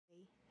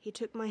He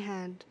took my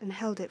hand and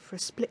held it for a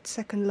split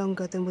second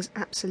longer than was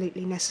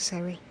absolutely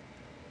necessary.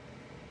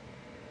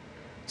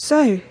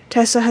 "So,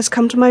 Tessa has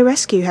come to my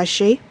rescue, has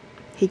she?"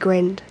 He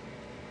grinned.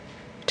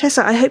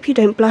 "Tessa, I hope you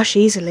don't blush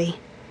easily.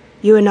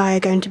 You and I are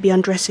going to be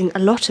undressing a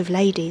lot of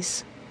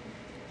ladies."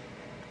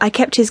 I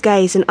kept his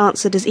gaze and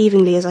answered as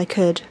evenly as I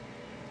could.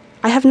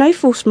 "I have no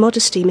false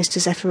modesty, Mr.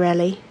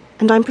 Zeffirelli,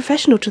 and I'm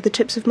professional to the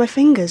tips of my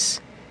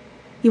fingers.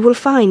 You will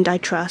find, I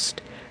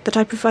trust, that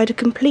I provide a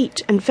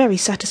complete and very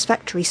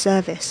satisfactory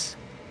service."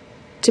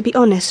 To be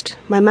honest,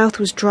 my mouth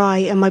was dry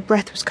and my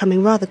breath was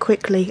coming rather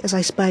quickly as I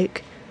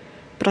spoke,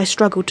 but I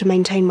struggled to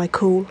maintain my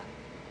cool.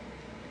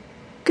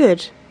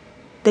 "Good.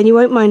 Then you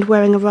won't mind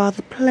wearing a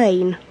rather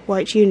plain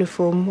white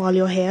uniform while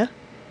you're here?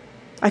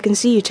 I can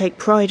see you take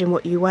pride in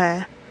what you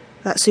wear.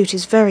 That suit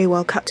is very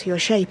well cut to your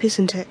shape,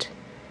 isn't it?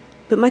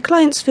 But my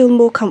clients feel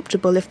more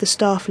comfortable if the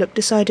staff look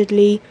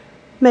decidedly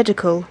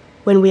medical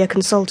when we are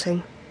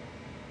consulting."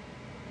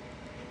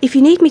 "If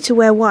you need me to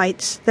wear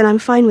whites, then I'm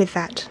fine with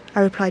that,"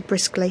 I replied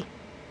briskly.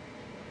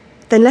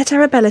 "Then let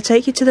Arabella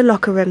take you to the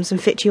locker rooms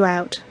and fit you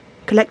out.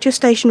 Collect your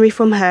stationery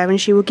from her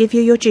and she will give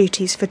you your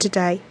duties for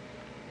today.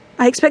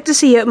 I expect to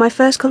see you at my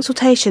first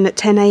consultation at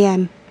 10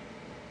 a.m.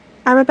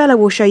 Arabella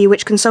will show you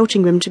which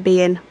consulting room to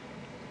be in.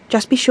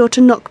 Just be sure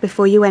to knock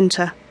before you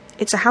enter.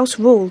 It's a house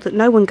rule that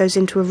no one goes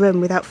into a room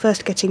without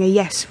first getting a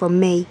yes from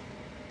me."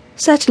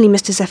 "Certainly,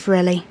 Mr.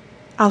 Zeffirelli.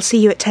 I'll see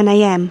you at 10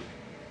 a.m.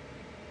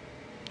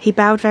 He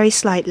bowed very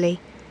slightly,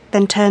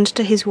 then turned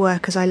to his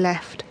work as I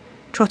left,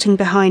 trotting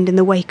behind in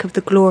the wake of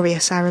the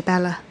glorious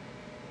Arabella.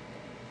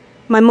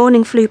 My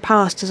morning flew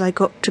past as I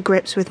got to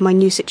grips with my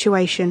new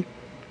situation.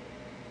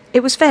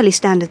 It was fairly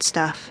standard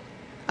stuff.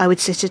 I would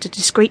sit at a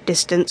discreet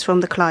distance from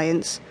the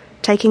clients,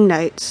 taking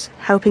notes,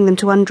 helping them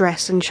to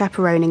undress and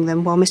chaperoning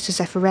them while Mr.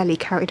 Zeffirelli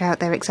carried out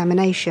their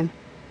examination.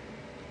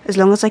 As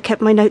long as I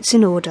kept my notes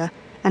in order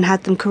and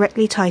had them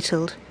correctly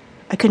titled,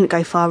 I couldn't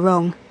go far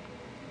wrong.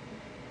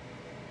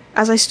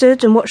 As I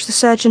stood and watched the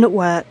surgeon at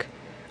work,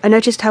 I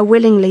noticed how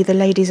willingly the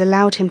ladies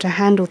allowed him to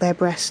handle their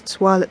breasts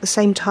while at the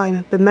same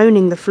time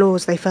bemoaning the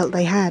flaws they felt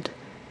they had.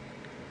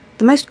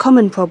 The most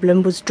common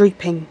problem was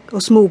drooping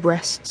or small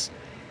breasts,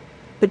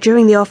 but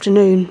during the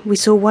afternoon we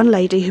saw one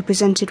lady who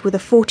presented with a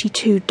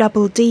 42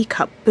 double D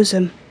cup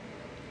bosom.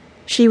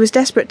 She was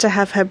desperate to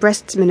have her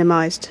breasts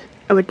minimised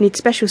and would need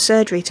special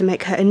surgery to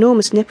make her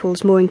enormous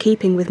nipples more in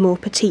keeping with more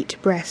petite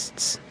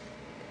breasts.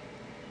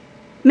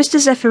 Mr.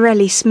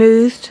 Zeffirelli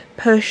smoothed,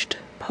 pushed,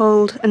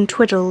 pulled and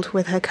twiddled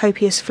with her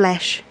copious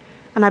flesh,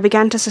 and I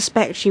began to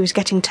suspect she was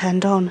getting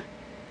turned on.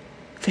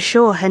 For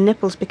sure her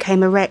nipples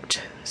became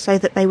erect, so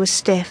that they were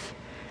stiff,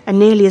 and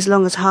nearly as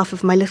long as half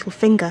of my little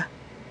finger.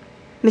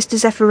 Mr.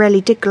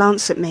 Zeffirelli did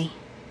glance at me.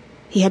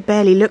 He had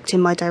barely looked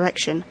in my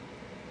direction,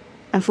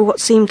 and for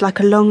what seemed like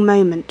a long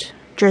moment,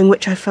 during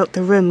which I felt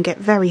the room get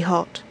very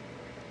hot,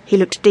 he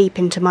looked deep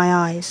into my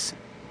eyes.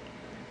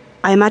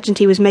 I imagined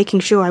he was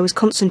making sure I was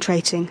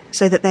concentrating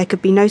so that there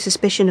could be no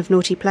suspicion of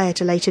naughty play at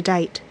a later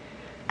date,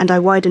 and I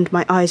widened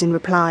my eyes in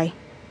reply.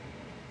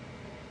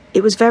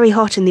 It was very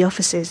hot in the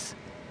offices,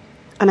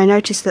 and I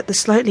noticed that the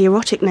slightly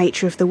erotic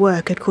nature of the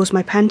work had caused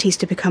my panties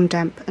to become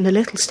damp and a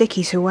little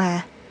sticky to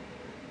wear.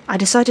 I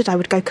decided I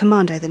would go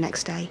commando the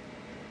next day,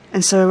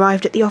 and so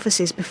arrived at the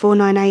offices before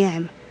 9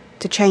 a.m.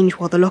 to change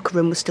while the locker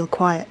room was still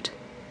quiet.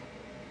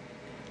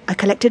 I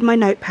collected my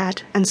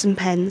notepad and some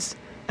pens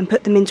and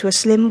put them into a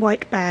slim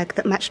white bag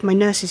that matched my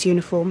nurse's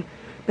uniform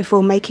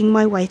before making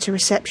my way to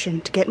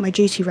reception to get my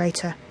duty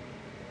rota.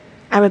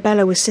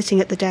 Arabella was sitting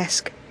at the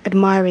desk,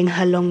 admiring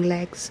her long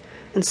legs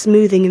and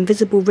smoothing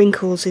invisible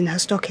wrinkles in her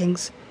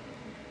stockings.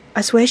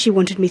 I swear she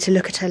wanted me to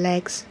look at her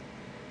legs.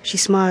 She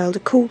smiled a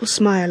cool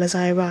smile as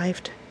I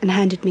arrived and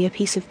handed me a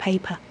piece of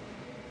paper.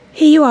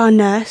 "Here you are,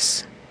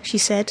 nurse," she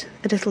said,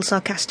 a little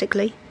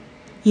sarcastically.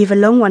 "You've a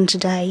long one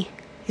today.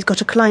 He's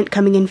got a client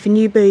coming in for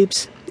new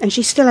boobs, and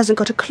she still hasn't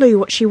got a clue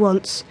what she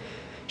wants.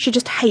 She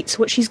just hates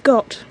what she's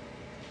got.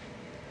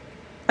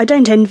 I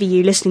don't envy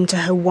you listening to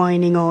her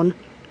whining on,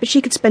 but she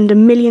could spend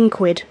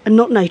 £1,000,000 and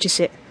not notice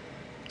it.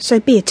 So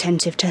be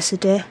attentive, Tessa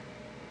dear."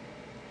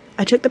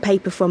 I took the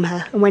paper from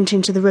her and went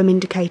into the room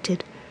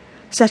indicated,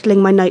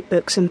 settling my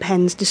notebooks and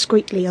pens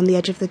discreetly on the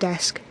edge of the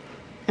desk,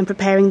 and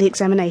preparing the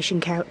examination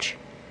couch.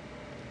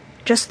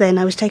 Just then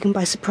I was taken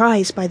by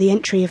surprise by the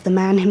entry of the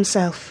man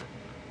himself.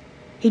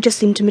 He just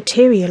seemed to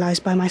materialise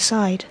by my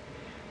side,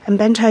 and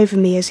bent over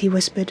me as he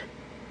whispered,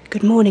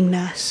 "Good morning,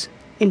 nurse,"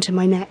 into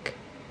my neck.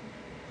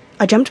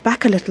 I jumped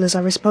back a little as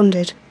I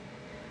responded,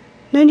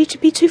 "No need to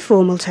be too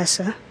formal,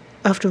 Tessa.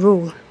 After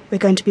all, we're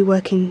going to be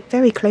working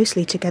very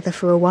closely together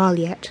for a while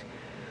yet.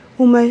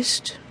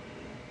 Almost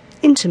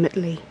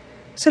intimately.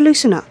 So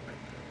loosen up.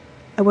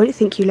 I won't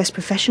think you less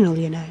professional,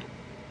 you know."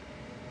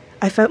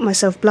 I felt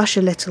myself blush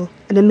a little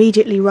and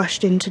immediately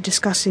rushed into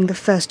discussing the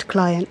first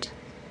client.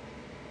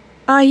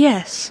 "Ah,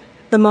 yes,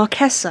 the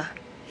Marquesa,"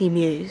 he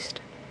mused.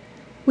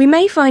 "We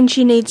may find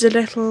she needs a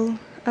little,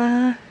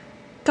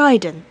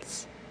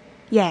 guidance.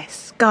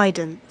 Yes,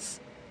 guidance.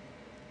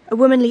 A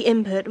womanly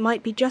input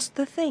might be just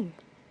the thing.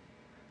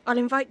 I'll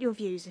invite your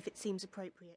views if it seems appropriate."